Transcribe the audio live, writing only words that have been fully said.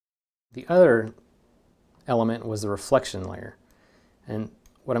The other element was the reflection layer. And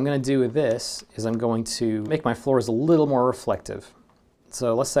what I'm going to do with this is I'm going to make my floors a little more reflective.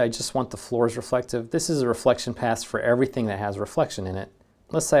 So let's say I just want the floors reflective. This is a reflection path for everything that has reflection in it.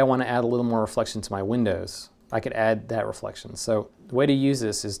 Let's say I want to add a little more reflection to my windows. I could add that reflection. So the way to use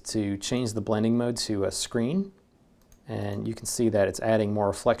this is to change the blending mode to a screen. And you can see that it's adding more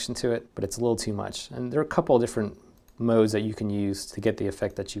reflection to it, but it's a little too much. And there are a couple of different modes that you can use to get the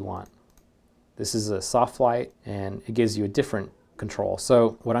effect that you want. This is a soft light, and it gives you a different control.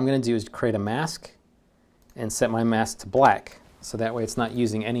 So what I'm going to do is create a mask and set my mask to black, so that way it's not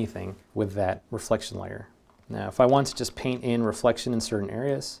using anything with that reflection layer. Now if I want to just paint in reflection in certain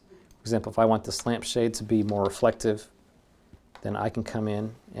areas, for example, if I want this lampshade to be more reflective, then I can come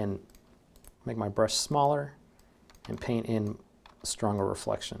in and make my brush smaller and paint in a stronger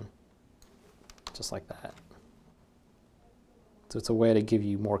reflection, just like that. So it's a way to give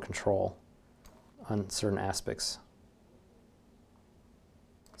you more control on certain aspects.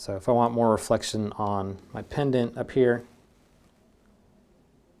 So if I want more reflection on my pendant up here,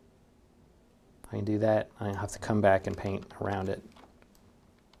 I can do that. I have to come back and paint around it.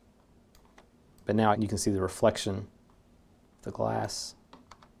 But now you can see the reflection of the glass.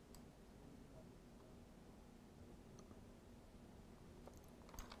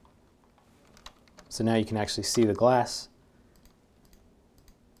 So now you can actually see the glass.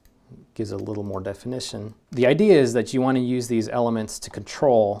 It gives it a little more definition. The idea is that you want to use these elements to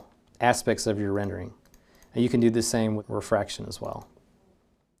control aspects of your rendering. And you can do the same with refraction as well.